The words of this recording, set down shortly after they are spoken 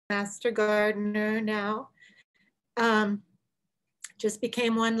master gardener now. Just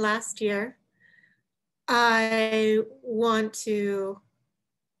became one last year. I want to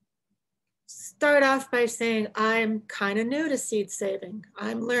start off by saying I'm kind of new to seed saving.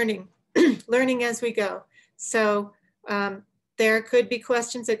 I'm learning, learning as we go. So there could be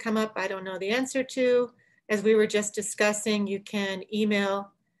questions that come up I don't know the answer to. As we were just discussing, you can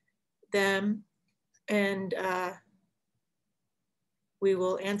email them and we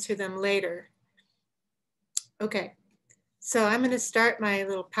will answer them later. Okay, so I'm going to start my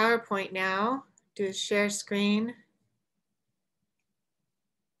little PowerPoint now. Do a share screen.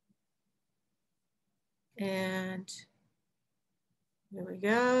 And there we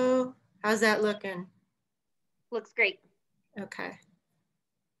go. How's that looking? Looks great. Okay.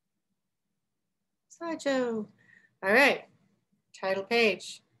 Slideshow. All right, title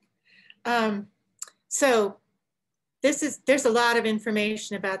page. So there's a lot of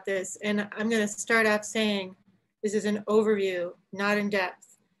information about this, and I'm going to start off saying this is an overview, not in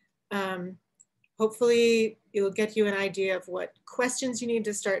depth. Hopefully it will get you an idea of what questions you need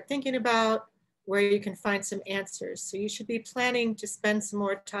to start thinking about, where you can find some answers. So you should be planning to spend some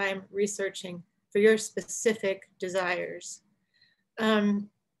more time researching for your specific desires.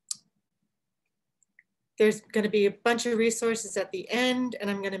 There's going to be a bunch of resources at the end, and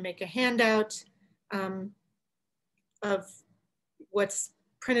I'm going to make a handout of what's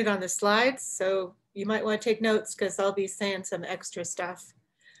printed on the slides. So you might want to take notes because I'll be saying some extra stuff.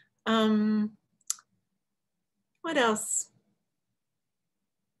 What else?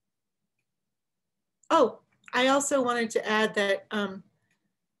 Oh, I also wanted to add that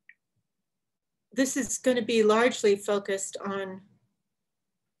this is going to be largely focused on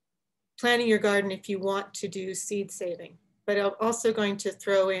planning your garden if you want to do seed saving, but I'm also going to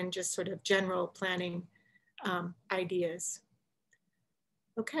throw in just sort of general planning ideas.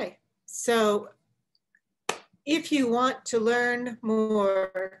 Okay, so if you want to learn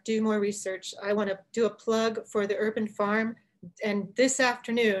more, do more research, I want to do a plug for the Urban Farm. And this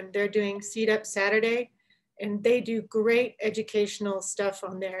afternoon, they're doing Seed Up Saturday, and they do great educational stuff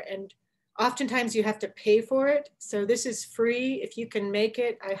on there. And oftentimes you have to pay for it. So this is free. If you can make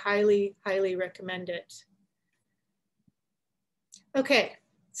it, I highly, highly recommend it. Okay,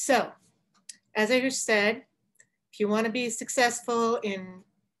 so as I just said, if you want to be successful in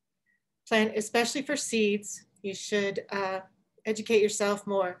plant, especially for seeds, you should educate yourself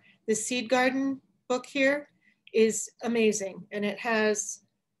more. The Seed Garden book here is amazing, and it has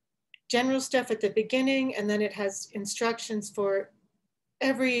general stuff at the beginning, and then it has instructions for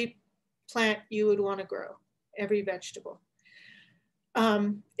every plant you would want to grow, every vegetable.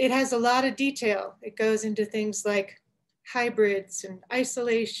 It has a lot of detail. It goes into things like hybrids and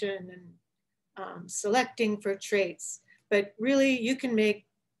isolation and selecting for traits, but really you can make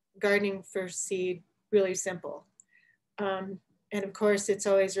gardening for seed really simple. And of course, it's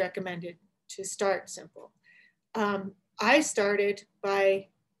always recommended to start simple. I started by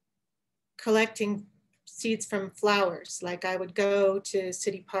collecting seeds from flowers. Like I would go to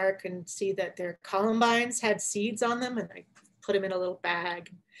City Park and see that their columbines had seeds on them, and I put them in a little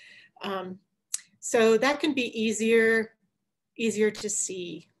bag. So that can be easier to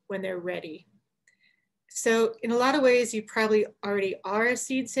see when they're ready. So in a lot of ways, you probably already are a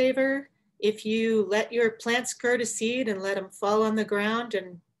seed saver. If you let your plants grow to seed and let them fall on the ground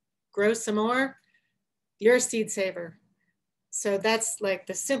and grow some more, you're a seed saver. So that's like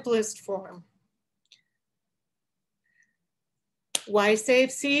the simplest form. Why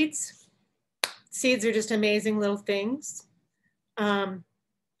save seeds? Seeds are just amazing little things. I'm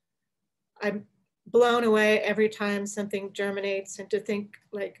blown away every time something germinates, and to think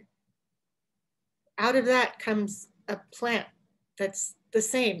like out of that comes a plant that's the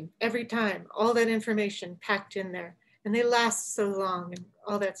same every time, all that information packed in there, and they last so long and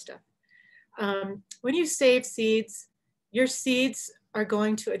all that stuff. When you save seeds, your seeds are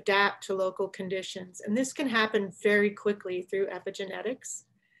going to adapt to local conditions, and this can happen very quickly through epigenetics.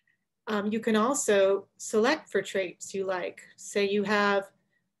 You can also select for traits you like. Say you have,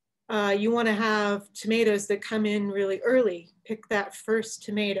 you want to have tomatoes that come in really early, pick that first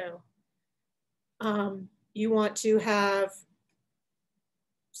tomato. You want to have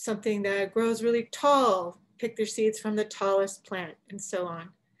something that grows really tall, pick their seeds from the tallest plant, and so on.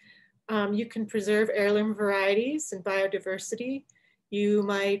 You can preserve heirloom varieties and biodiversity. You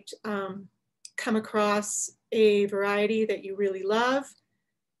might come across a variety that you really love,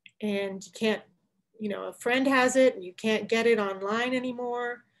 and you can't, you know, a friend has it and you can't get it online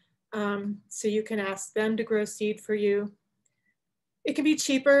anymore. So you can ask them to grow seed for you. It can be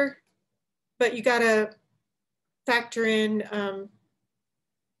cheaper, but you gotta factor in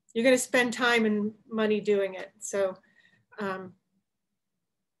you're going to spend time and money doing it. So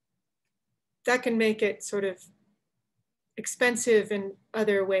that can make it sort of expensive in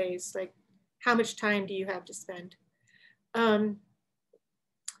other ways, like how much time do you have to spend?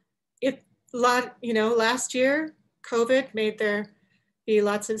 If last year, COVID made there be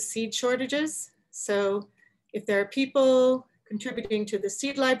lots of seed shortages. So if there are people contributing to the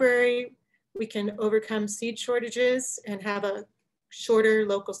seed library, we can overcome seed shortages and have a shorter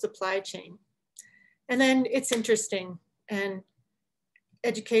local supply chain. And then it's interesting and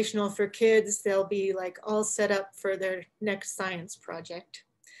educational for kids. They'll be like all set up for their next science project.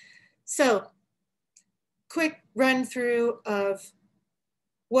 So quick run through of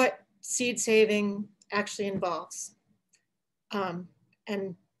what seed saving actually involves.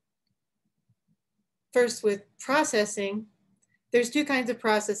 And first with processing, there's two kinds of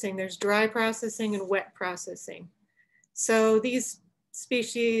processing. There's dry processing and wet processing. So these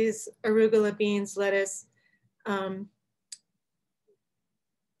species, arugula, beans, lettuce,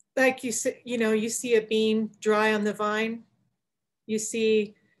 like you see a bean dry on the vine, you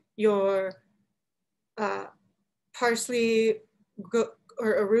see your parsley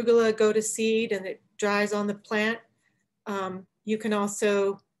or arugula go to seed and it dries on the plant. You can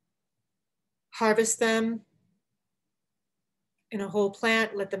also harvest them in a whole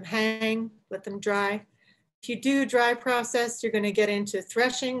plant, let them hang, let them dry. If you do dry process, you're going to get into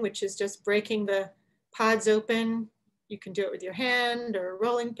threshing, which is just breaking the pods open. You can do it with your hand or a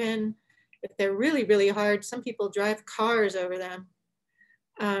rolling pin. If they're really, really hard, some people drive cars over them.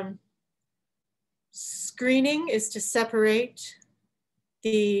 Screening is to separate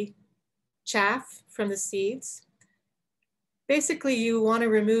the chaff from the seeds. Basically, you want to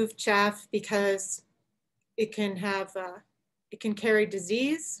remove chaff because it can have, it can carry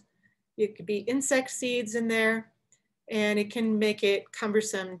disease. It could be insect seeds in there, and it can make it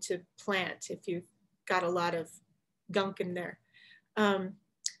cumbersome to plant if you've got a lot of gunk in there.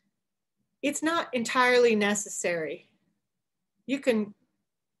 It's not entirely necessary. You can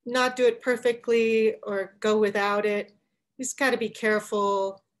not do it perfectly or go without it. You just got to be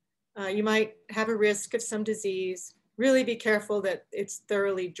careful. You might have a risk of some disease. Really be careful that it's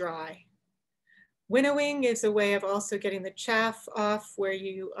thoroughly dry. Winnowing is a way of also getting the chaff off, where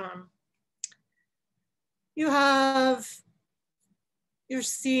you have your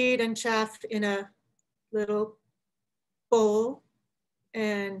seed and chaff in a little bowl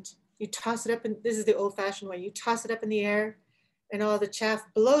and you toss it up, and this is the old-fashioned way. You toss it up in the air and all the chaff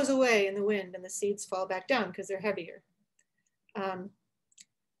blows away in the wind and the seeds fall back down because they're heavier.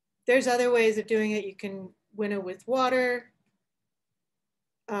 There's other ways of doing it. You can winnow with water.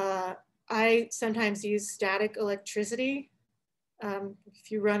 I sometimes use static electricity.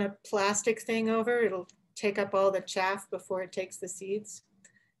 If you run a plastic thing over, it'll take up all the chaff before it takes the seeds.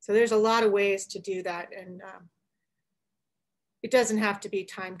 So there's a lot of ways to do that, and it doesn't have to be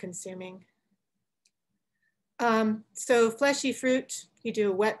time consuming. So fleshy fruit, you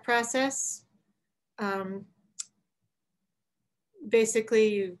do a wet process. Basically,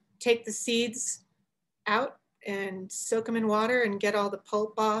 you take the seeds out and soak them in water and get all the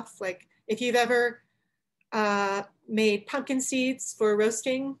pulp off. Like if you've ever made pumpkin seeds for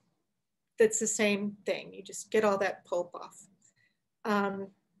roasting, that's the same thing. You just get all that pulp off.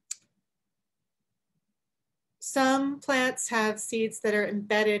 Some plants have seeds that are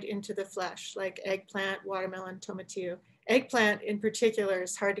embedded into the flesh, like eggplant, watermelon, tomatillo. Eggplant in particular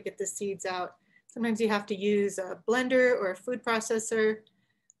is hard to get the seeds out. Sometimes you have to use a blender or a food processor.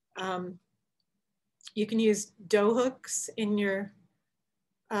 You can use dough hooks in your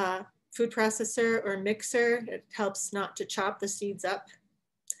food processor or mixer. It helps not to chop the seeds up.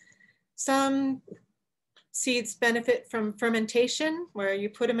 Some seeds benefit from fermentation, where you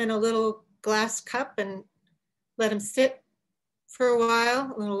put them in a little glass cup and let them sit for a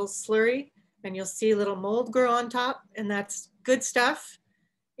while, a little slurry, and you'll see a little mold grow on top, and that's good stuff.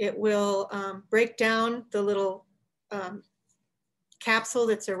 It will break down the little capsule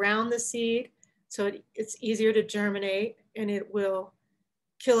that's around the seed, so it's easier to germinate, and it will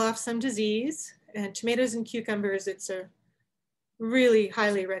kill off some disease. And tomatoes and cucumbers, it's a really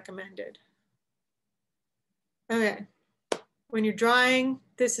highly recommended. Okay, when you're drying,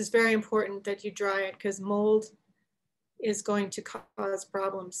 this is very important that you dry it, because mold is going to cause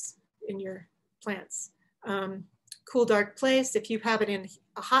problems in your plants. Cool, dark place. If you have it in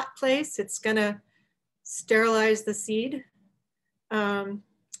a hot place, it's gonna sterilize the seed.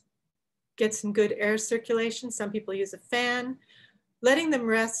 Get some good air circulation. Some people use a fan. Letting them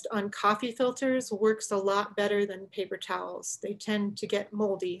rest on coffee filters works a lot better than paper towels. They tend to get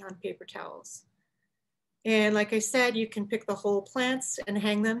moldy on paper towels. And like I said, you can pick the whole plants and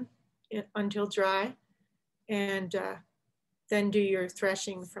hang them until dry, and then do your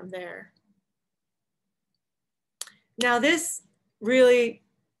threshing from there. Now this really,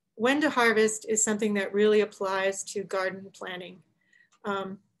 when to harvest is something that really applies to garden planning,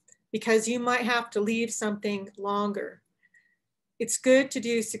 because you might have to leave something longer. It's good to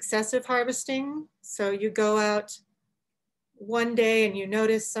do successive harvesting. So you go out one day and you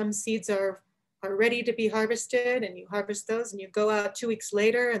notice some seeds are ready to be harvested, and you harvest those, and you go out 2 weeks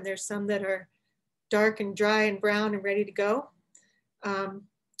later and there's some that are dark and dry and brown and ready to go.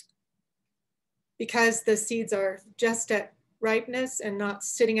 Because the seeds are just at ripeness and not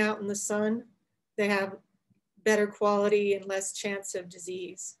sitting out in the sun, they have better quality and less chance of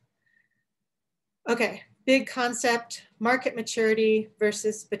disease. Okay, big concept, market maturity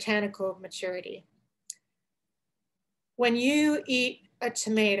versus botanical maturity. When you eat a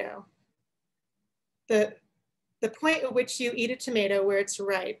tomato, the point at which you eat a tomato where it's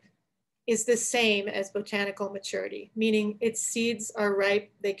ripe is the same as botanical maturity, meaning its seeds are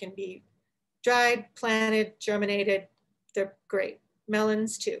ripe. They can be dried, planted, germinated, they're great.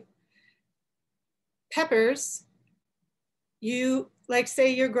 Melons too. Peppers, like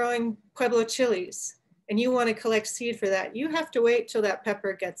say you're growing Pueblo chilies and you want to collect seed for that, you have to wait till that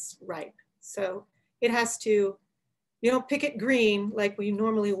pepper gets ripe. So it has to, you don't pick it green like we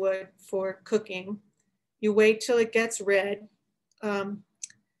normally would for cooking. You wait till it gets red.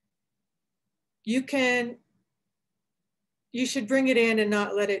 You should bring it in and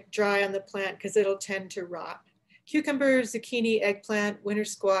not let it dry on the plant because it'll tend to rot. Cucumber, zucchini, eggplant, winter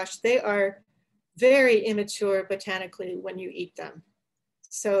squash, they are very immature botanically when you eat them.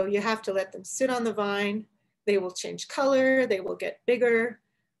 So you have to let them sit on the vine. They will change color, they will get bigger.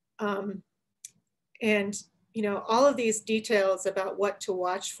 And you know, all of these details about what to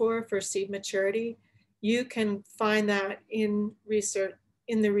watch for seed maturity, you can find that in research,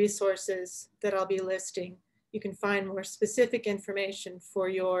 in the resources that I'll be listing. You can find more specific information for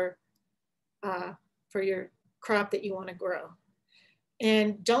your crop that you want to grow.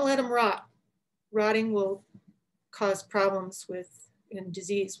 And don't let them rot. Rotting will cause problems and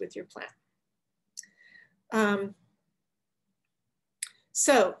disease with your plant.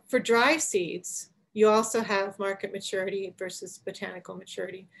 So for dry seeds, you also have market maturity versus botanical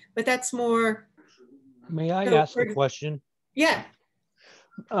maturity, but that's more. May I ask a question? Yeah.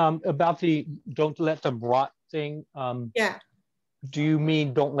 About the don't let them rot thing. Yeah. Do you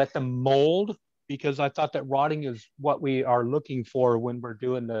mean don't let them mold? Because I thought that rotting is what we are looking for when we're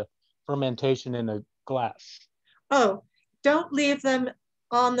doing the fermentation in a glass. Oh, don't leave them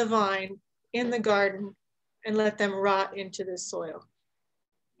on the vine in the garden and let them rot into the soil.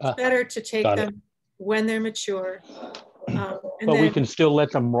 It's better to take them when they're mature. But we can still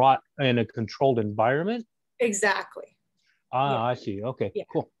let them rot in a controlled environment? Exactly. Ah, yeah. I see. Okay, yeah.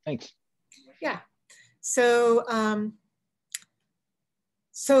 Cool. Thanks. Yeah. So,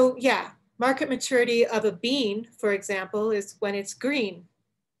 yeah, market maturity of a bean, for example, is when it's green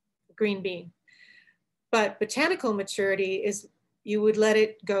bean. But botanical maturity is you would let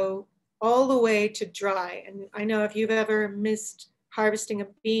it go all the way to dry. And I know if you've ever missed harvesting a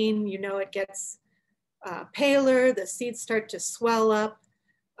bean, you know it gets paler, the seeds start to swell up,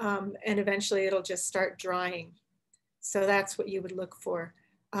 and eventually it'll just start drying. So that's what you would look for.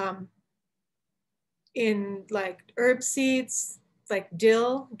 In like herb seeds, like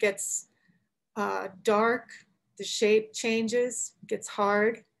dill gets dark, the shape changes, gets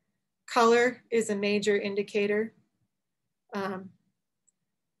hard. Color is a major indicator.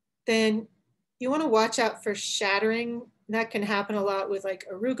 Then you want to watch out for shattering. That can happen a lot with like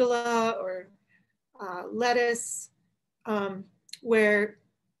arugula or lettuce, where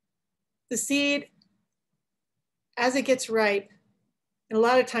the seed, as it gets ripe, and a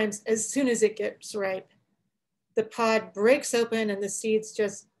lot of times as soon as it gets ripe, the pod breaks open and the seeds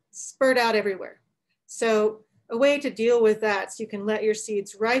just spurt out everywhere. So a way to deal with that, so you can let your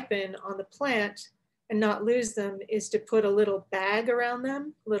seeds ripen on the plant and not lose them, is to put a little bag around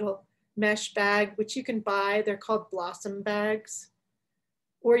them, little mesh bag, which you can buy. They're called blossom bags,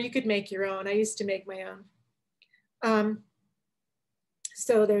 or you could make your own. I used to make my own.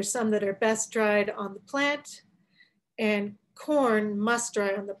 So there's some that are best dried on the plant, and corn must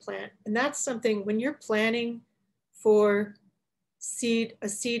dry on the plant. And that's something when you're planning for a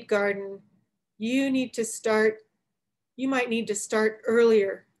seed garden, you might need to start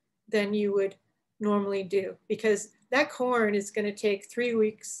earlier than you would normally do, because that corn is going to take 3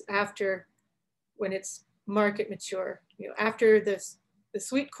 weeks after, when it's market mature. You know, after the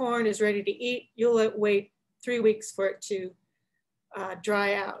sweet corn is ready to eat, you'll wait 3 weeks for it to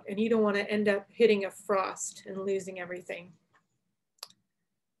dry out, and you don't want to end up hitting a frost and losing everything.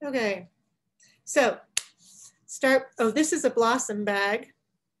 Okay, so this is a blossom bag.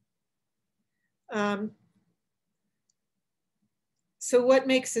 So what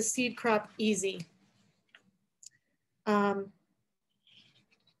makes a seed crop easy?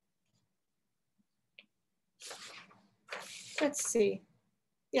 Let's see.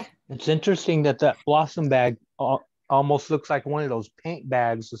 Yeah. It's interesting that that blossom bag almost looks like one of those paint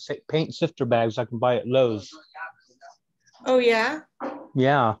bags, the paint sifter bags I can buy at Lowe's. Oh, yeah?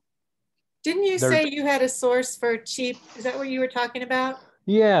 Yeah. Didn't you say you had a source for cheap? Is that what you were talking about?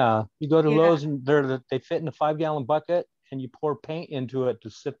 Yeah. You go to Lowe's and they fit in a 5-gallon bucket, and you pour paint into it to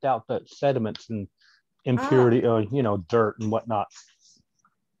sift out the sediments and impurity, you know, dirt and whatnot.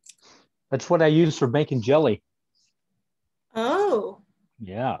 That's what I use for making jelly. Oh.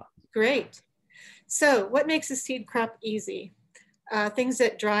 Yeah. Great. So what makes a seed crop easy? Things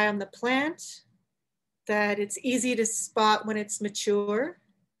that dry on the plant, that it's easy to spot when it's mature,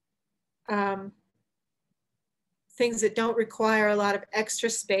 things that don't require a lot of extra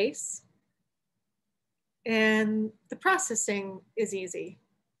space, and the processing is easy.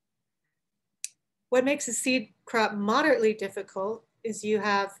 What makes a seed crop moderately difficult is you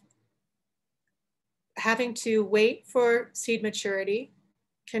have having to wait for seed maturity.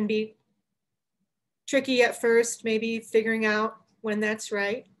 Can be tricky at first, maybe figuring out when that's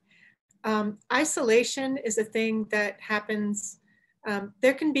right. Isolation is a thing that happens.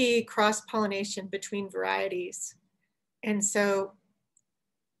 There can be cross-pollination between varieties. And so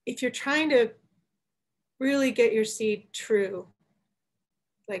if you're trying to really get your seed true,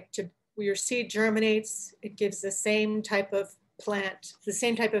 like your seed germinates, it gives the same type of plant, the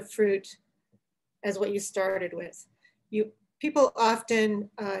same type of fruit as what you started with. People often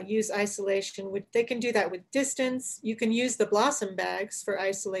use isolation. They can do that with distance. You can use the blossom bags for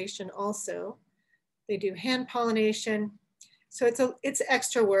isolation also. They do hand pollination. So it's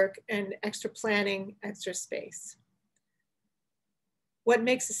extra work and extra planning, extra space. What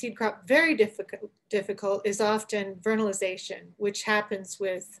makes a seed crop very difficult is often vernalization, which happens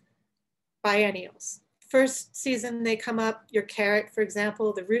with biennials. First season they come up, your carrot, for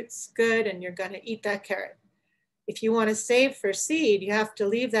example, the root's good and you're gonna eat that carrot. If you want to save for seed, you have to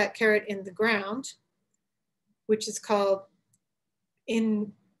leave that carrot in the ground, which is called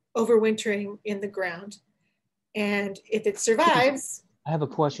overwintering in the ground. And if it survives. I have a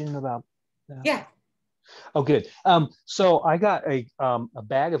question about that. Yeah. Oh, good. So I got a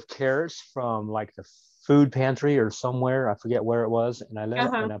bag of carrots from like the food pantry or somewhere. I forget where it was. And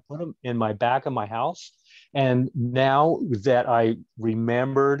I put them in my back of my house. And now that I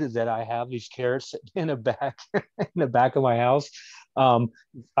remembered that I have these carrots in the back of my house,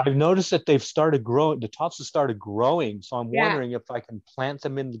 I've noticed that they've started growing. The tops have started growing. So I'm wondering if I can plant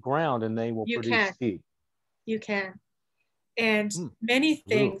them in the ground and they will produce seed. You can. And many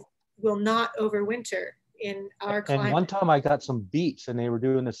things will not overwinter in our climate. And one time I got some beets and they were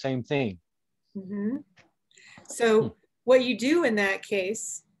doing the same thing. Mm-hmm. So what you do in that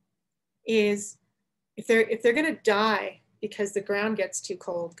case is if they're going to die because the ground gets too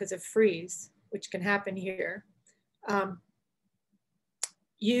cold because of freeze, which can happen here,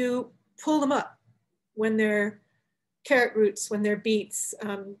 you pull them up when they're carrot roots, when they're beets,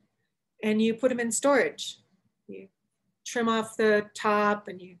 and you put them in storage. You trim off the top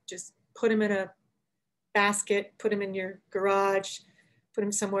and you just put them in a basket, put them in your garage, put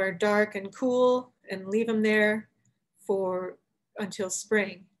them somewhere dark and cool and leave them there until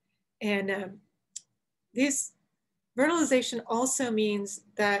spring. And this vernalization also means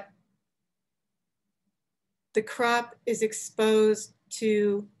that the crop is exposed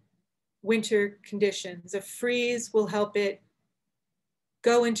to winter conditions. A freeze will help it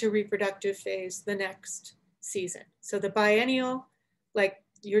go into reproductive phase the next season. So the biennial, like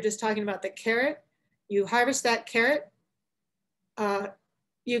you're just talking about the carrot, you harvest that carrot,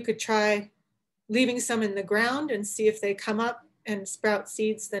 you could try leaving some in the ground and see if they come up and sprout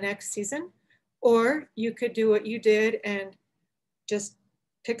seeds the next season. Or you could do what you did and just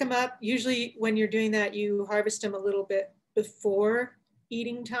pick them up. Usually when you're doing that, you harvest them a little bit before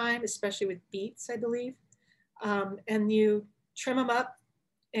eating time, especially with beets, I believe. And you trim them up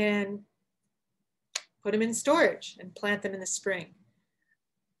and put them in storage and plant them in the spring.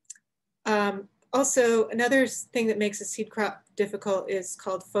 Also, another thing that makes a seed crop difficult is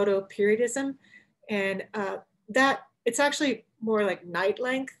called photoperiodism. And that it's actually more like night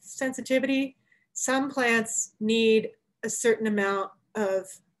length sensitivity. Some plants need a certain amount of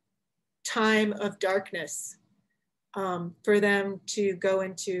time of darkness for them to go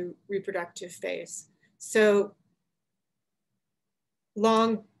into reproductive phase. So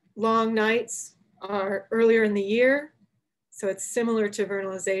long nights are earlier in the year. So it's similar to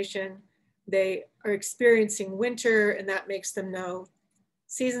vernalization. They are experiencing winter, and that makes them know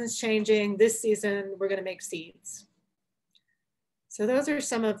season's changing. This season, we're going to make seeds. So those are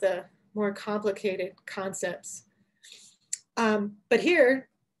some of the more complicated concepts. But here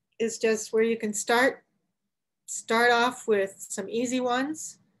is just where you can start off with some easy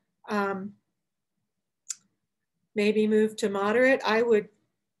ones. Maybe move to moderate. I would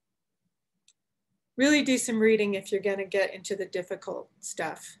really do some reading if you're going to get into the difficult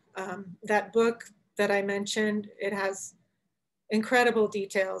stuff. That book that I mentioned, it has incredible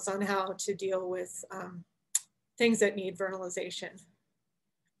details on how to deal with things that need vernalization.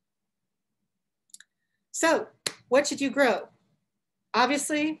 So what should you grow?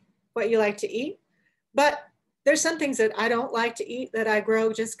 Obviously, what you like to eat, but there's some things that I don't like to eat that I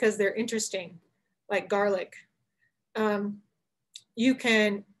grow just because they're interesting, like garlic. You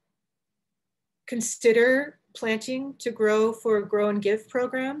can consider planting to grow for a Grow and Give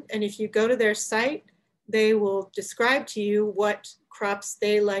program. And if you go to their site, they will describe to you what crops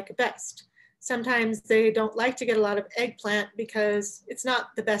they like best. Sometimes they don't like to get a lot of eggplant because it's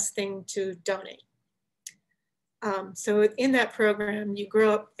not the best thing to donate. So in that program, you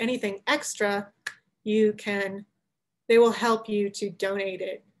grow up anything extra, they will help you to donate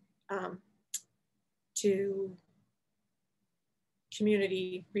it to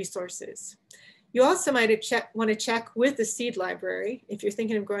community resources. You also might want to check with the seed library if you're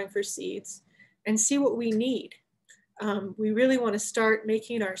thinking of growing for seeds and see what we need. We really want to start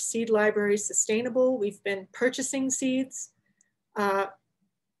making our seed library sustainable. We've been purchasing seeds,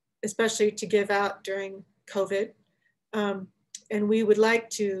 especially to give out during COVID. And we would like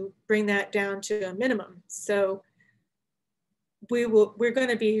to bring that down to a minimum. So we're going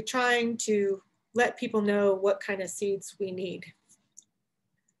to be trying to let people know what kind of seeds we need.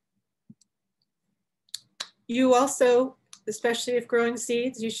 You also, especially if growing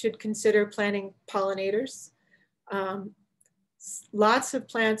seeds, you should consider planting pollinators. Lots of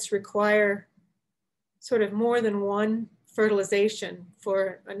plants require sort of more than one fertilization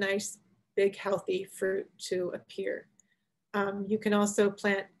for a nice, big, healthy fruit to appear. You can also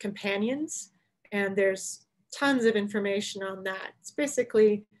plant companions, and there's tons of information on that. It's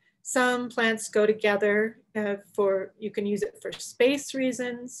basically some plants go together you can use it for space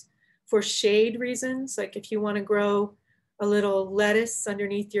reasons, for shade reasons, like if you want to grow a little lettuce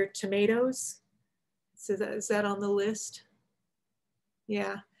underneath your tomatoes. So is that on the list?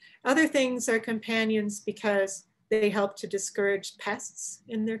 Yeah. Other things are companions because they help to discourage pests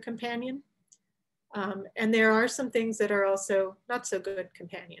in their companion. And there are some things that are also not so good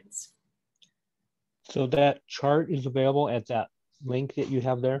companions. So that chart is available at that link that you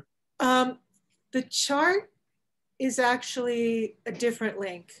have there? The chart is actually a different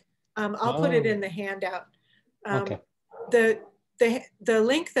link. I'll put it in the handout. Okay. The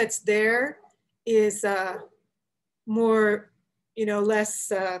link that's there is more,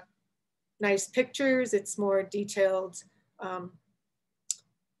 less nice pictures. It's more detailed, all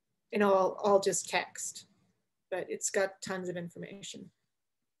just text, but it's got tons of information.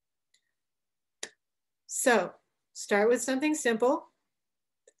 So start with something simple.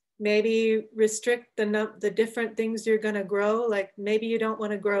 Maybe restrict the different things you're going to grow. Like maybe you don't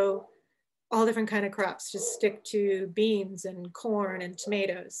want to grow all different kind of crops. Just stick to beans and corn and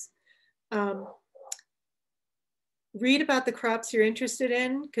tomatoes. Read about the crops you're interested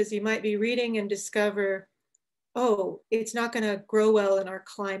in, because you might be reading and discover, oh, it's not going to grow well in our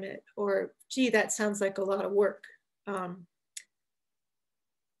climate, or gee, that sounds like a lot of work.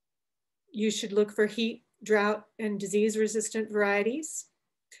 You should look for heat, drought, and disease-resistant varieties.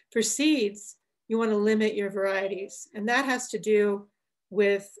 For seeds, you want to limit your varieties, and that has to do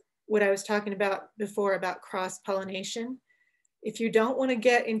with what I was talking about before about cross-pollination. If you don't want to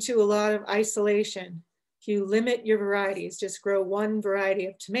get into a lot of isolation, if you limit your varieties, just grow one variety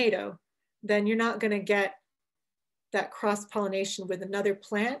of tomato, then you're not going to get that cross-pollination with another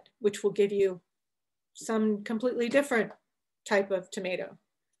plant, which will give you some completely different type of tomato.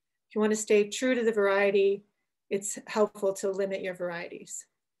 If you want to stay true to the variety, it's helpful to limit your varieties.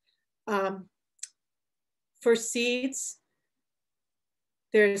 For seeds,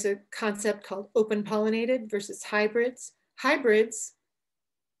 there's a concept called open pollinated versus hybrids. Hybrids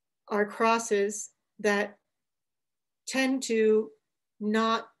are crosses that tend to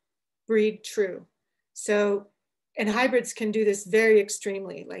not breed true. So, and hybrids can do this very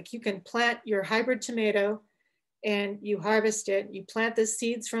extremely. Like you can plant your hybrid tomato and you harvest it, you plant the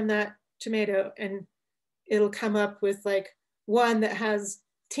seeds from that tomato, and it'll come up with like one that has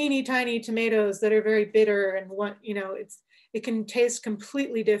teeny tiny tomatoes that are very bitter, and one, it can taste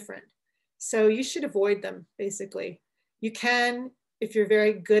completely different. So you should avoid them, basically. You can, if you're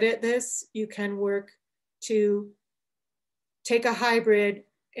very good at this, you can work to take a hybrid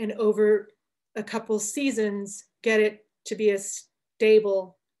and over a couple seasons, get it to be a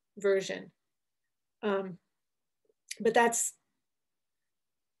stable version. But that's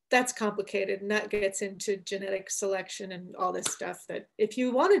complicated, and that gets into genetic selection and all this stuff that if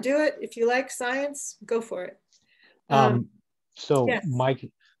you want to do it, if you like science, go for it. So yes.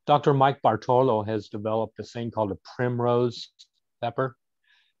 Dr. Mike Bartolo has developed this thing called a primrose pepper,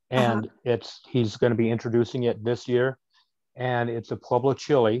 and he's going to be introducing it this year, and it's a Pueblo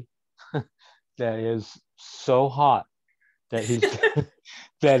chili that is so hot that he's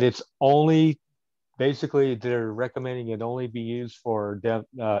that it's only basically they're recommending it only be used for what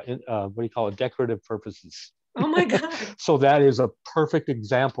do you call it, decorative purposes. Oh my God. So that is a perfect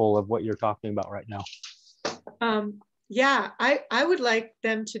example of what you're talking about right now. Yeah, I would like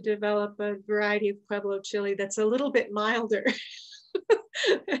them to develop a variety of Pueblo chili that's a little bit milder.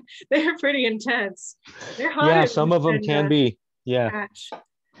 They're pretty intense. They're hotter. Yeah, some of them can be. Yeah.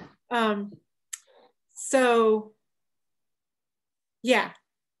 So yeah,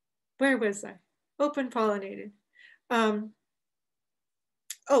 where was I? Open pollinated. Oh,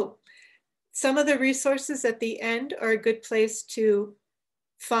 some of the resources at the end are a good place to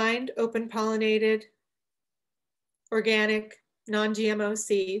find open pollinated, organic, non-GMO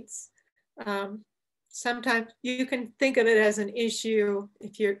seeds. Sometimes you can think of it as an issue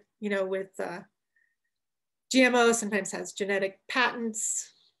if you're, with GMO sometimes has genetic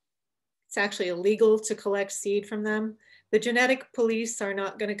patents. It's actually illegal to collect seed from them. The genetic police are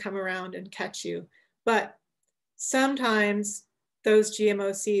not going to come around and catch you. But sometimes those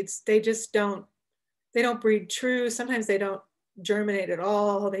GMO seeds, they don't breed true. Sometimes they don't germinate at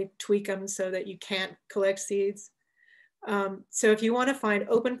all. They tweak them so that you can't collect seeds. So if you want to find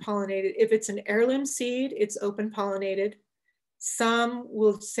open pollinated, if it's an heirloom seed, it's open pollinated. Some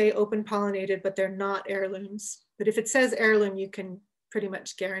will say open pollinated, but they're not heirlooms. But if it says heirloom, you can pretty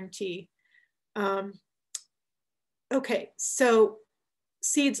much guarantee. Okay, so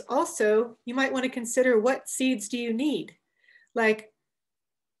seeds also, you might want to consider what seeds do you need? Like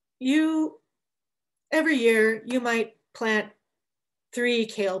every year you might plant 3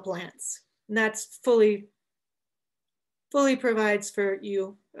 kale plants, and that's fully provides for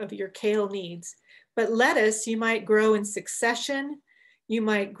you of your kale needs. But lettuce, you might grow in succession. You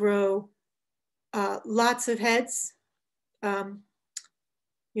might grow lots of heads. You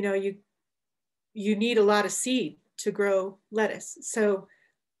need a lot of seed to grow lettuce. So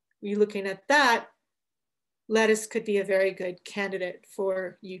you're looking at that, lettuce could be a very good candidate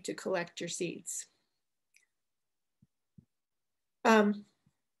for you to collect your seeds.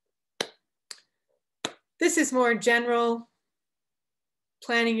 This is more general,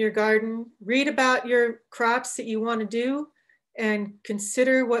 planning your garden. Read about your crops that you want to do and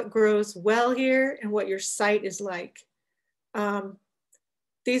consider what grows well here and what your site is like.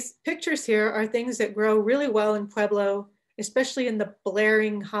 These pictures here are things that grow really well in Pueblo, especially in the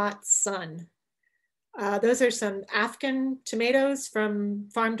blaring hot sun. Those are some Afghan tomatoes from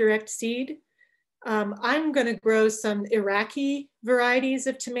Farm Direct Seed. I'm going to grow some Iraqi varieties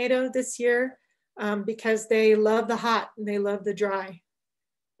of tomato this year because they love the hot and they love the dry.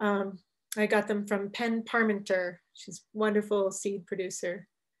 I got them from Penn Parmenter. She's a wonderful seed producer.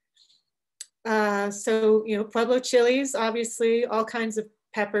 So, Pueblo chilies, obviously, all kinds of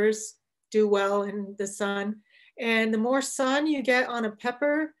peppers do well in the sun. And the more sun you get on a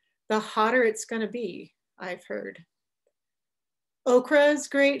pepper, the hotter it's going to be, I've heard. Okra is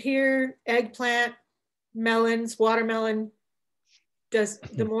great here, eggplant, melons, watermelon.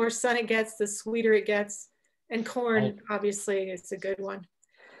 The more sun it gets, the sweeter it gets. And corn, obviously, is a good one.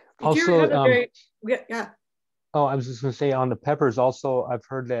 If also, you have a very, yeah. Oh, I was just going to say on the peppers also, I've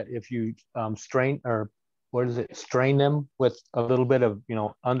heard that if you strain them with a little bit of,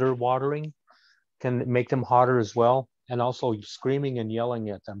 underwatering can make them hotter as well. And also screaming and yelling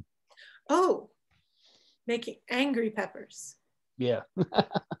at them. Oh, making angry peppers. Yeah.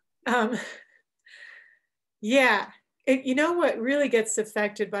 Yeah. What really gets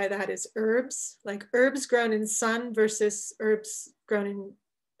affected by that is herbs, like herbs grown in sun versus herbs grown in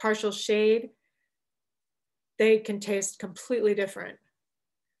partial shade. They can taste completely different.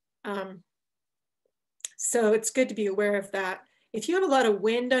 So it's good to be aware of that. If you have a lot of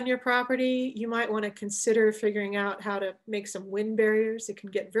wind on your property, you might want to consider figuring out how to make some wind barriers. It can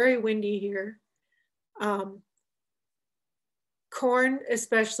get very windy here. Corn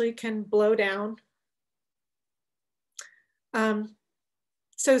especially can blow down.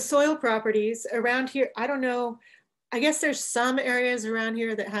 So soil properties around here, I don't know I guess there's some areas around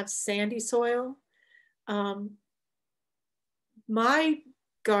here that have sandy soil. My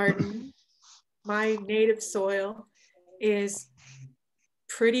garden, my native soil is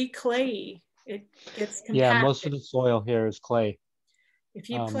pretty clayey. It gets Yeah, most of compacted. the soil here is clay. If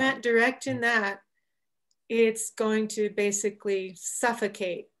you Um, plant direct in that, it's going to basically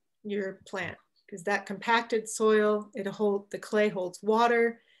suffocate your plant because that compacted soil, the clay holds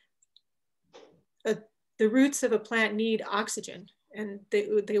water. The roots of a plant need oxygen, and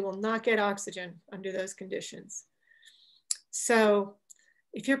they will not get oxygen under those conditions. So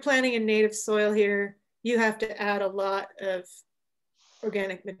if you're planting in native soil here, you have to add a lot of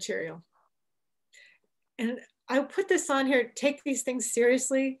organic material. And I put this on here, take these things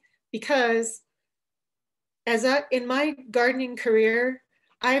seriously, because in my gardening career,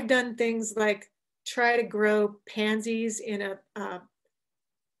 I've done things like try to grow pansies in a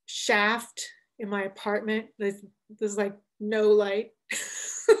shaft in my apartment. There's like no light.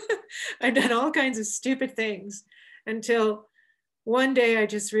 I've done all kinds of stupid things until one day I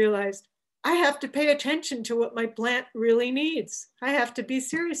just realized I have to pay attention to what my plant really needs. I have to be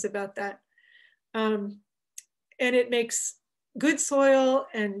serious about that. And it makes good soil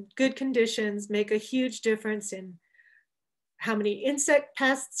and good conditions make a huge difference in how many insect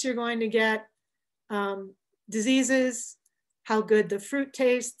pests you're going to get, diseases, how good the fruit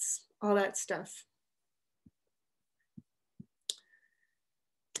tastes, all that stuff.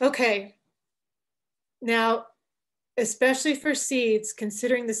 Okay, now, especially for seeds,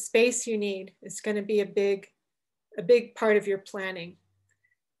 considering the space you need, it's going to be a big part of your planning.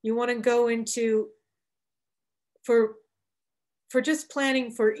 You want to go into, for just planning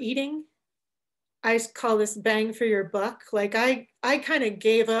for eating, I call this bang for your buck. Like I kind of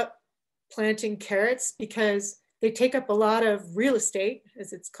gave up planting carrots because they take up a lot of real estate,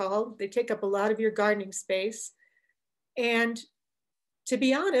 as it's called. They take up a lot of your gardening space. And to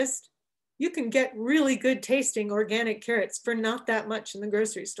be honest, you can get really good tasting organic carrots for not that much in the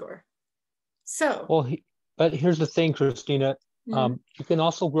grocery store. So, well, but here's the thing, Christina. You can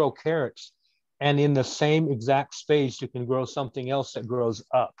also grow carrots, and in the same exact space, you can grow something else that grows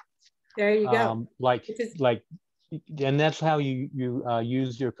up. There you go. Like, and that's how you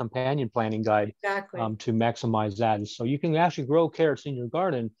use your companion planting guide Exactly. to maximize that. And so you can actually grow carrots in your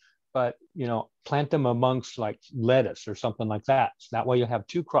garden, but plant them amongst like lettuce or something like that. So that way you have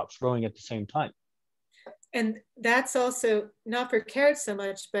two crops growing at the same time. And that's also not for carrots so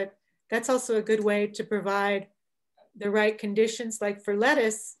much, but that's also a good way to provide the right conditions. Like for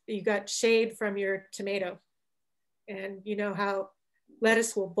lettuce, you got shade from your tomato, and you know how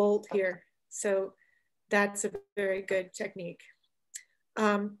lettuce will bolt here. So that's a very good technique.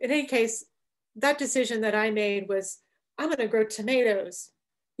 In any case, that decision that I made was I'm going to grow tomatoes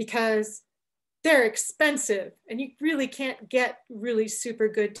because they're expensive and you really can't get really super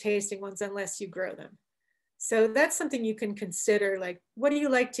good tasting ones unless you grow them. So that's something you can consider, like, what do you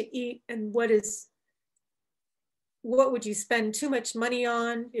like to eat and what would you spend too much money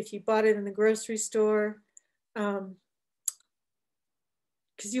on if you bought it in the grocery store? Because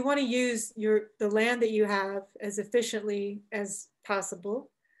you want to use the land that you have as efficiently as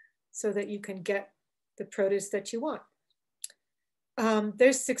possible so that you can get the produce that you want.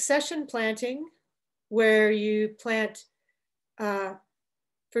 There's succession planting where you plant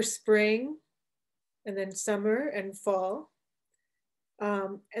for spring and then summer and fall.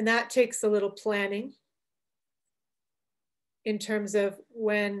 And that takes a little planning in terms of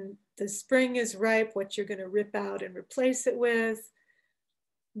when the spring is ripe, what you're going to rip out and replace it with,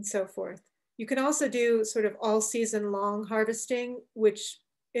 and so forth. You can also do sort of all season long harvesting, which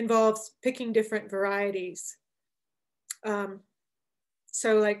involves picking different varieties.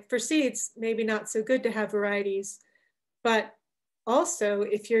 So like for seeds, maybe not so good to have varieties, but also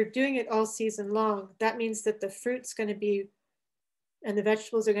if you're doing it all season long, that means that the fruit's going to be, and the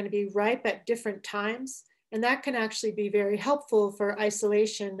vegetables are going to be ripe at different times. And that can actually be very helpful for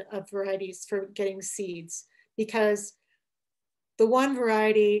isolation of varieties for getting seeds, because the one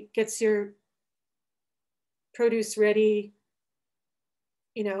variety gets your produce ready,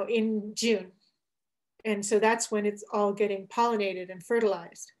 in June. And so that's when it's all getting pollinated and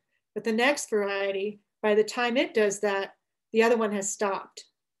fertilized. But the next variety, by the time it does that, the other one has stopped.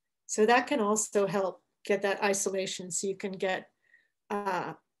 So that can also help get that isolation so you can get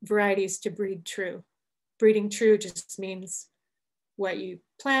varieties to breed true. Breeding true just means what you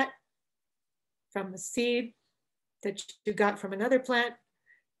plant from the seed that you got from another plant,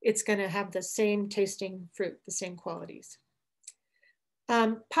 it's going to have the same tasting fruit, the same qualities.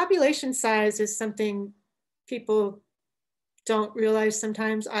 Population size is something people don't realize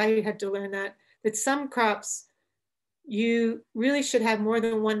sometimes. I had to learn that some crops you really should have more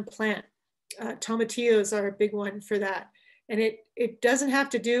than one plant. Tomatillos are a big one for that. And it doesn't have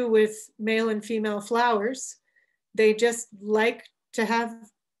to do with male and female flowers. They just like to have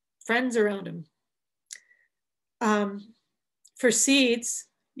friends around them. For seeds,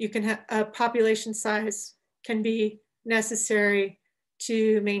 you can have a population size can be necessary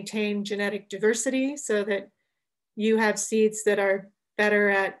to maintain genetic diversity so that you have seeds that are better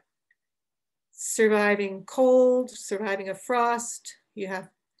at surviving cold, surviving a frost. You have,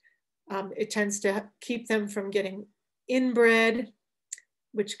 it tends to keep them from getting inbred,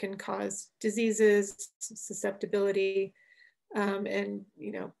 which can cause diseases, susceptibility, and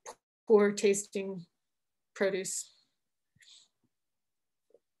poor tasting produce.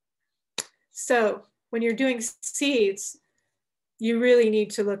 So when you're doing seeds, you really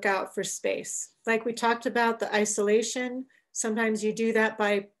need to look out for space. Like we talked about the isolation, sometimes you do that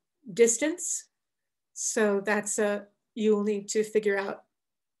by distance. So that's you'll need to figure out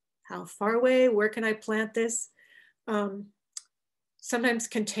how far away, where can I plant this? Sometimes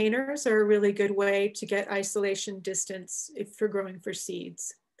containers are a really good way to get isolation distance if you're growing for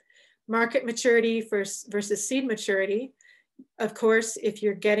seeds. Market maturity versus seed maturity. Of course, if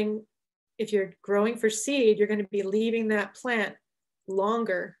you're growing for seed, you're going to be leaving that plant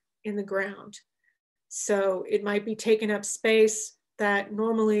longer in the ground. So it might be taking up space that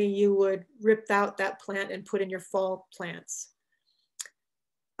normally you would rip out that plant and put in your fall plants.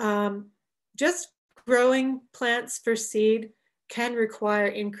 Just growing plants for seed can require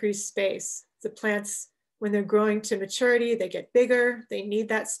increased space. The plants, when they're growing to maturity, they get bigger, they need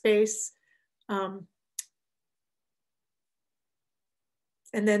that space. And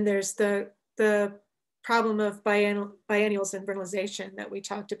then there's the problem of biennials and vernalization that we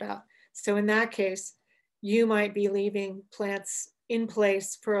talked about. So in that case, you might be leaving plants in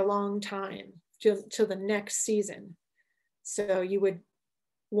place for a long time till the next season. So you would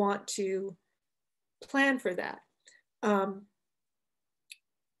want to plan for that. What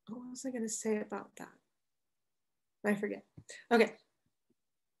was I going to say about that? I forget. Okay.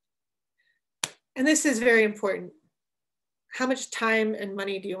 And this is very important. How much time and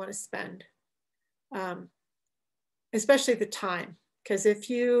money do you want to spend? Especially the time, because if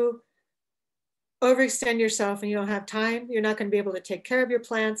you overextend yourself and you don't have time, you're not going to be able to take care of your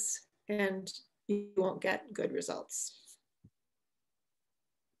plants and you won't get good results.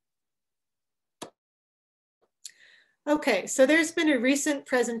 Okay, so there's been a recent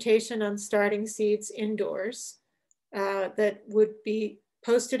presentation on starting seeds indoors that would be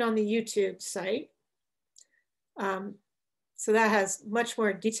posted on the YouTube site. So that has much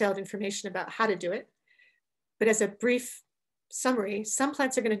more detailed information about how to do it. But as a brief summary, some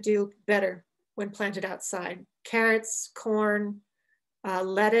plants are going to do better when planted outside. Carrots, corn,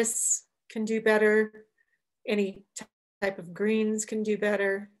 lettuce can do better. Any type of greens can do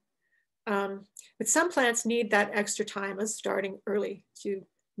better. But some plants need that extra time of starting early to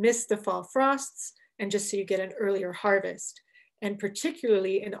miss the fall frosts and just so you get an earlier harvest. And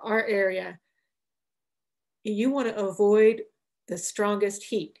particularly in our area, you want to avoid the strongest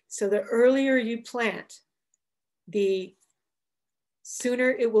heat. So the earlier you plant, the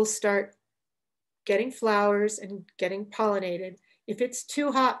sooner it will start getting flowers and getting pollinated. If it's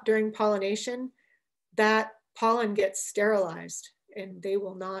too hot during pollination, that pollen gets sterilized and they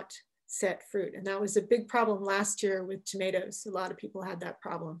will not set fruit. And that was a big problem last year with tomatoes. A lot of people had that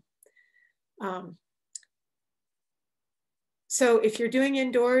problem. So if you're doing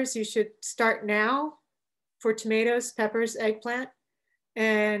indoors, you should start now for tomatoes, peppers, eggplant,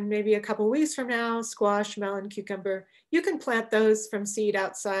 and maybe a couple of weeks from now, squash, melon, cucumber. You can plant those from seed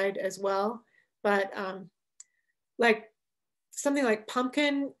outside as well, but like something like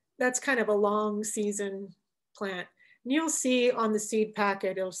pumpkin, that's kind of a long season plant. And you'll see on the seed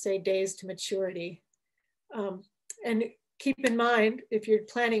packet, it'll say days to maturity. And keep in mind, if you're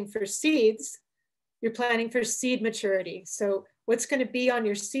planting for seeds, you're planting for seed maturity. So what's going to be on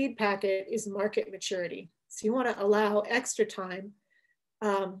your seed packet is market maturity. So you want to allow extra time.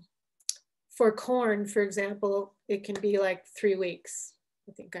 For corn, for example, it can be like 3 weeks,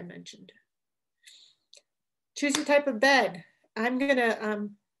 I think I mentioned. Choose your type of bed. I'm going to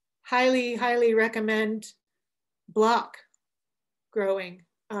highly, highly recommend block growing.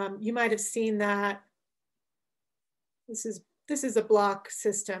 You might have seen that. This is a block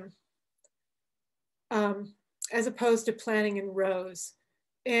system, as opposed to planting in rows.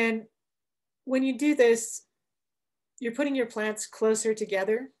 And when you do this, you're putting your plants closer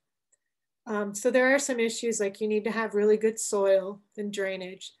together. So there are some issues, like you need to have really good soil and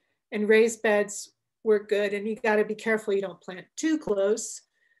drainage, and raised beds work good, and you got to be careful you don't plant too close.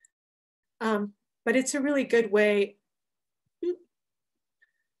 But it's a really good way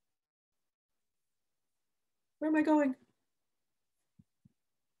Where am I going?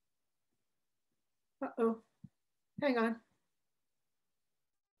 Uh-oh, hang on.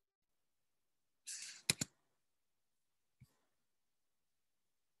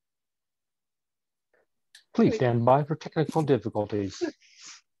 Please stand by for technical difficulties.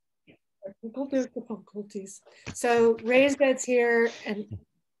 Technical difficulties. So raised beds here and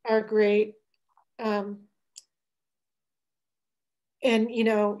are great. And you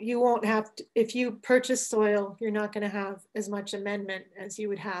know, you won't have to, if you purchase soil, you're not going to have as much amendment as you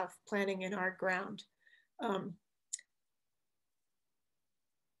would have planting in our ground.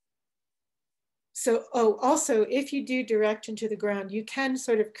 So, oh, also, if you do direct into the ground, you can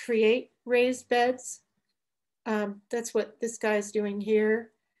sort of create raised beds. That's what this guy's doing here.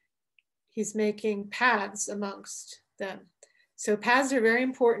 He's making paths amongst them. So paths are very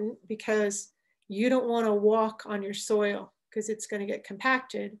important because you don't want to walk on your soil because it's going to get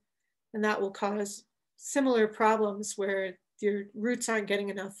compacted, and that will cause similar problems where your roots aren't getting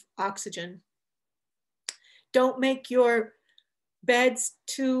enough oxygen. Don't make your beds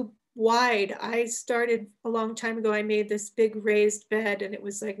too wide. I started a long time ago. I made this big raised bed and it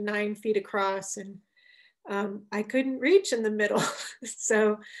was like 9 feet across, and I couldn't reach in the middle.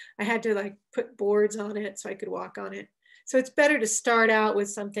 So I had to like put boards on it so I could walk on it. So it's better to start out with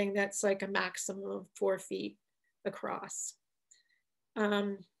something that's like a maximum of 4 feet across.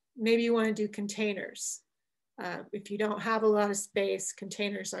 Maybe you want to do containers. If you don't have a lot of space,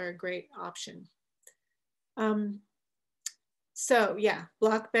 containers are a great option. So yeah,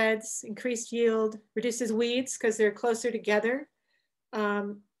 block beds, increased yield, reduces weeds because they're closer together.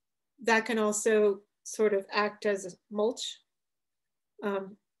 That can also sort of act as a mulch.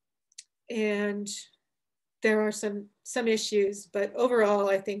 And there are some issues, but overall,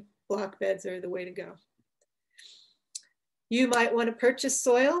 I think block beds are the way to go. You might want to purchase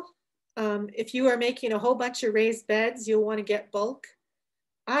soil. If you are making a whole bunch of raised beds, you'll want to get bulk.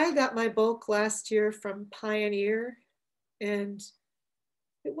 I got my bulk last year from Pioneer, and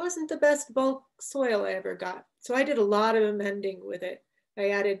it wasn't the best bulk soil I ever got. So I did a lot of amending with it.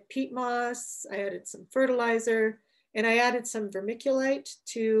 I added peat moss, I added some fertilizer, and I added some vermiculite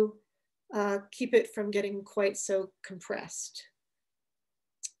to keep it from getting quite so compressed.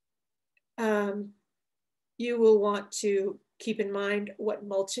 You will want to keep in mind what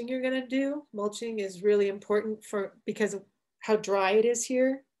mulching you're going to do. Mulching is really important because of how dry it is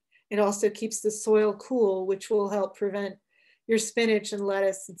here. It also keeps the soil cool, which will help prevent your spinach and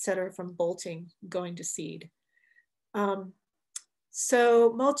lettuce, etc., from bolting, going to seed.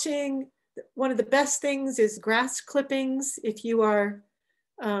 So mulching, one of the best things is grass clippings. If you are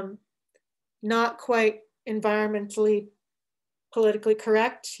not quite environmentally, politically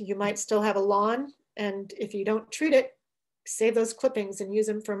correct, you might still have a lawn. And if you don't treat it, save those clippings and use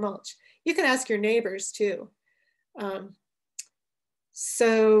them for mulch. You can ask your neighbors too.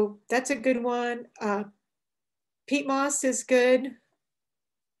 So that's a good one. Peat moss is good.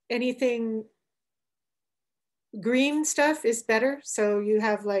 Anything green stuff is better. So you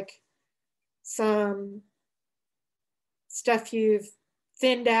have like some stuff you've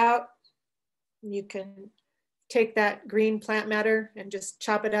thinned out. You can take that green plant matter and just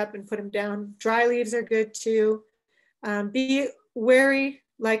chop it up and put them down. Dry leaves are good too. Be wary,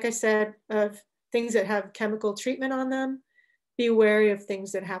 like I said, of things that have chemical treatment on them. Be wary of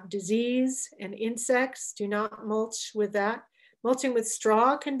things that have disease and insects. Do not mulch with that. Mulching with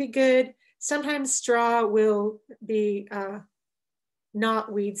straw can be good. Sometimes straw will be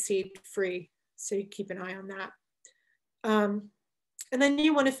not weed seed free, so you keep an eye on that. And then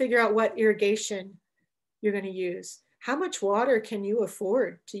you want to figure out what irrigation you're going to use. How much water can you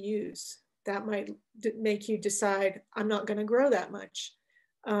afford to use? That might make you decide, I'm not going to grow that much.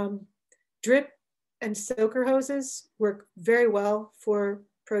 Drip and soaker hoses work very well for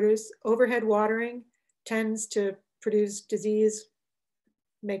produce. Overhead watering tends to produce disease,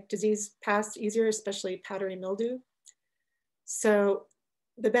 make disease pass easier, especially powdery mildew. So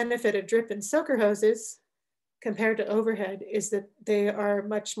the benefit of drip and soaker hoses compared to overhead is that they are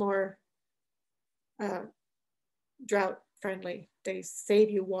much more drought friendly. They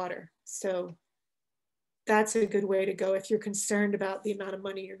save you water. So that's a good way to go if you're concerned about the amount of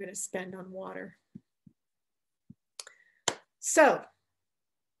money you're going to spend on water. So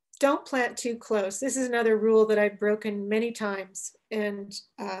don't plant too close. This is another rule that I've broken many times and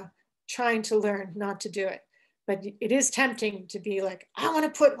trying to learn not to do it. But it is tempting to be like, I want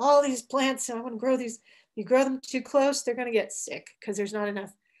to put all these plants and I want to grow these. You grow them too close, they're going to get sick because there's not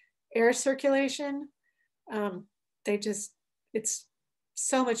enough air circulation. It's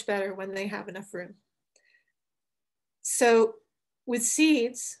so much better when they have enough room. So with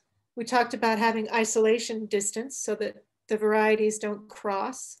seeds, We talked about having isolation distance so that the varieties don't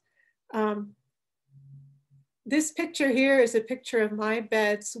cross. This picture here is a picture of my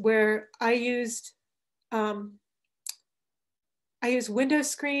beds where I used window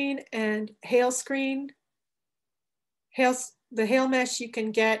screen and hail screen. The hail mesh you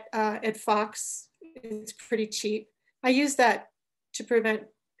can get at Fox. It's pretty cheap. I use that to prevent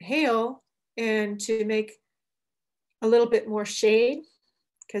hail and to make a little bit more shade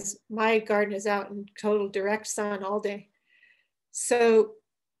because my garden is out in total direct sun all day. So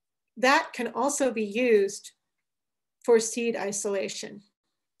that can also be used for seed isolation.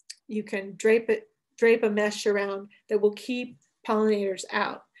 You can drape a mesh around that will keep pollinators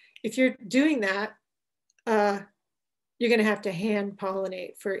out. If you're doing that, you're going to have to hand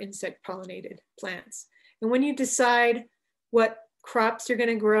pollinate for insect pollinated plants. And when you decide what crops you're going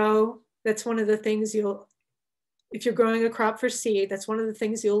to grow, that's one of the things if you're growing a crop for seed, that's one of the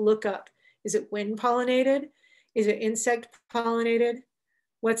things you'll look up. Is it wind pollinated? Is it insect pollinated?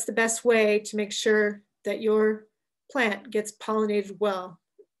 What's the best way to make sure that your plant gets pollinated well?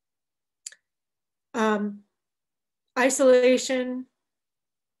 Isolation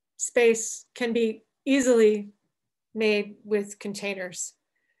space can be easily made with containers,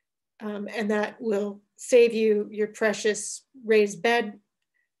 and that will save you your precious raised bed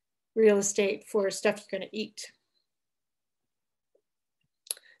real estate for stuff you're going to eat.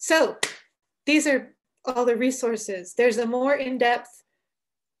 So these are all the resources. There's a more in-depth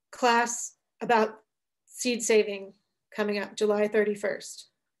class about seed saving coming up July 31st.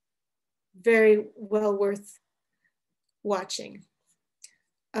 Very well worth watching.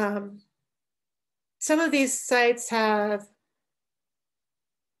 Some of these sites have,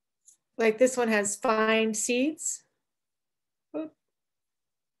 like this one has Find Seeds.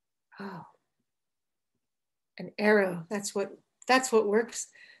 Oh, an arrow, that's what works.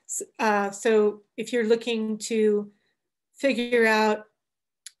 So if you're looking to figure out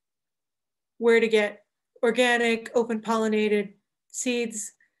where to get organic, open pollinated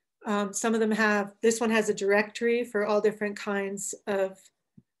seeds, some of them have, this one has a directory for all different kinds of,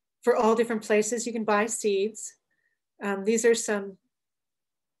 for all different places you can buy seeds. These are some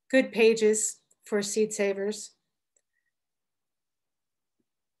good pages for seed savers.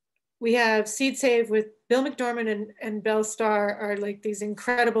 We have Seed Save with Bill McDormand and Belle Starr are like these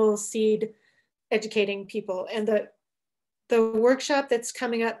incredible seed educating people. And the workshop that's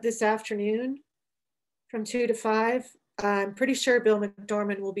coming up this afternoon from 2 to 5, I'm pretty sure Bill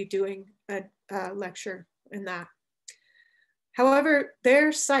McDormand will be doing a lecture in that. However,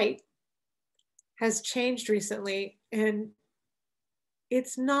 their site has changed recently and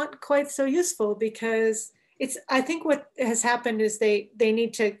it's not quite so useful because I think what has happened is they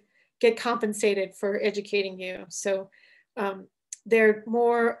need to get compensated for educating you. So they're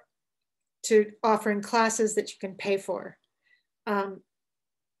more to offering classes that you can pay for.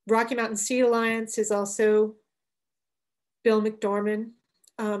 Rocky Mountain Seed Alliance is also Bill McDormand.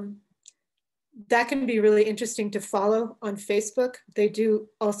 That can be really interesting to follow on Facebook. They do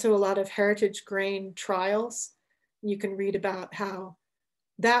also a lot of heritage grain trials. You can read about how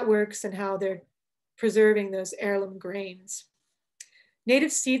that works and how they're preserving those heirloom grains.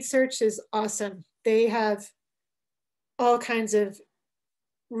 Native Seed Search is awesome. They have all kinds of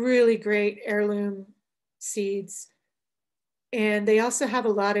really great heirloom seeds. And they also have a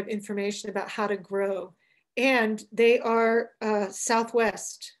lot of information about how to grow. And they are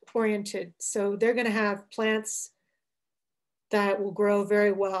Southwest oriented. So they're going to have plants that will grow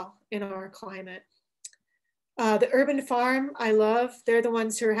very well in our climate. The Urban Farm, I love. They're the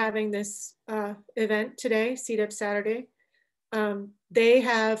ones who are having this event today, Seed Up Saturday. They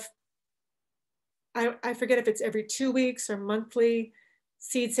have, I forget if it's every 2 weeks or monthly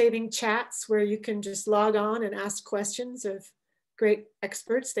seed saving chats where you can just log on and ask questions of great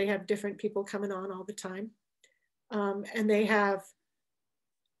experts. They have different people coming on all the time. And they have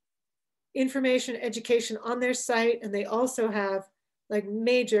information, education on their site. And they also have like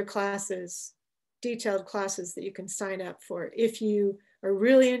major classes, detailed classes that you can sign up for. If you are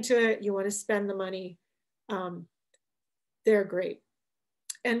really into it, you want to spend the money, they're great.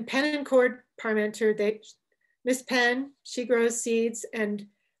 And Penn and Cord Parmenter, Miss Penn, she grows seeds and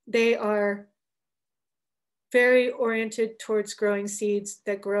they are very oriented towards growing seeds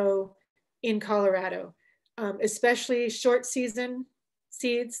that grow in Colorado, especially short season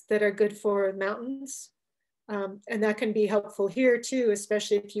seeds that are good for mountains. And that can be helpful here too,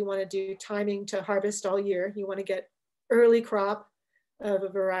 especially if you want to do timing to harvest all year. You want to get early crop of a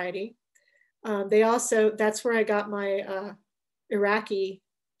variety. They also, that's where I got my Iraqi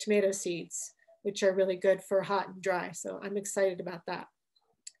tomato seeds, which are really good for hot and dry. So I'm excited about that.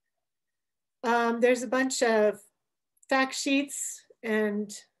 There's a bunch of fact sheets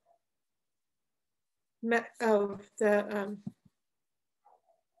and where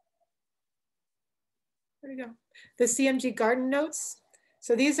do you go? The CMG garden notes.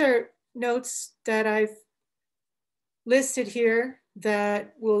 So these are notes that I've listed here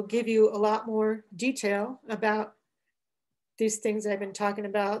that will give you a lot more detail about these things I've been talking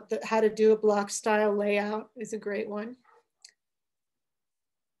about. How to do a block style layout is a great one.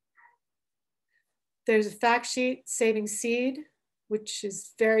 There's a fact sheet, Saving Seed, which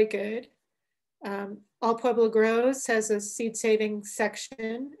is very good. All Pueblo Grows has a seed saving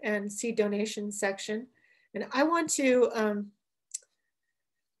section and seed donation section. And I want to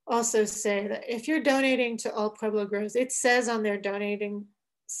also say that if you're donating to All Pueblo Grows, it says on their donating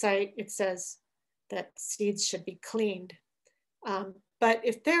site, it says that seeds should be cleaned. But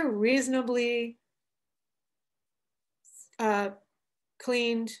if they're reasonably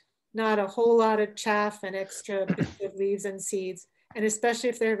cleaned, not a whole lot of chaff and extra bits of leaves and seeds, and especially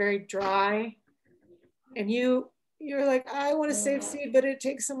if they're very dry, and you're like, I want to save seed, but it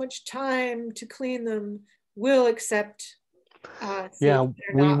takes so much time to clean them, we'll accept yeah,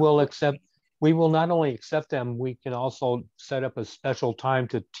 we will not only accept them, we can also set up a special time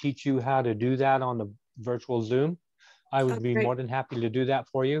to teach you how to do that on the virtual Zoom. I would be more than happy to do that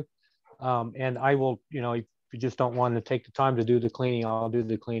for you. And I will, if you just don't want to take the time to do the cleaning, I'll do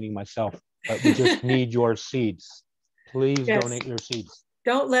the cleaning myself. But we just need your seeds. Please donate your seeds.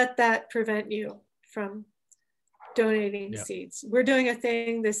 Don't let that prevent you from donating seeds. We're doing a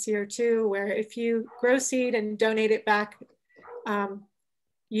thing this year too, where if you grow seed and donate it back,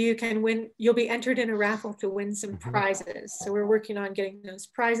 you can win, you'll be entered in a raffle to win some prizes. So we're working on getting those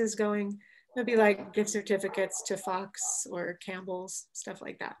prizes going. It'll be like gift certificates to Fox or Campbell's, stuff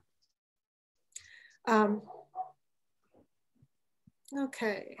like that.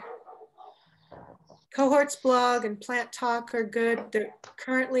 Okay. Cohorts blog and Plant Talk are good. They're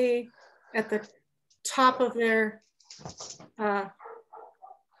currently at the top of their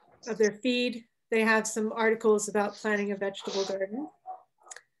feed. They have some articles about planting a vegetable garden.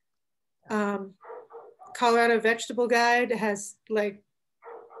 Colorado Vegetable Guide has like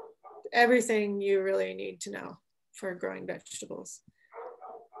everything you really need to know for growing vegetables.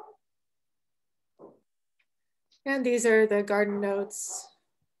 And these are the garden notes.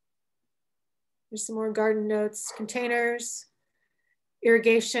 There's some more garden notes, containers,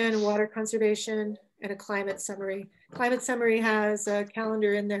 irrigation, water conservation, and a climate summary. Climate summary has a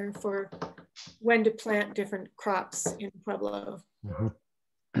calendar in there for when to plant different crops in Pueblo.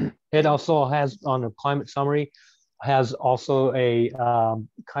 It also has, on the climate summary, has also a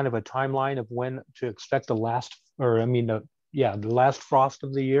kind of a timeline of when to expect the last, the last frost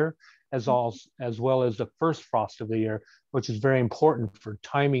of the year, as well as the first frost of the year, which is very important for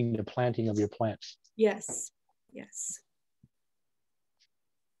timing the planting of your plants. Yes, yes.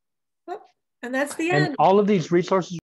 Oh, and that's the end. And all of these resources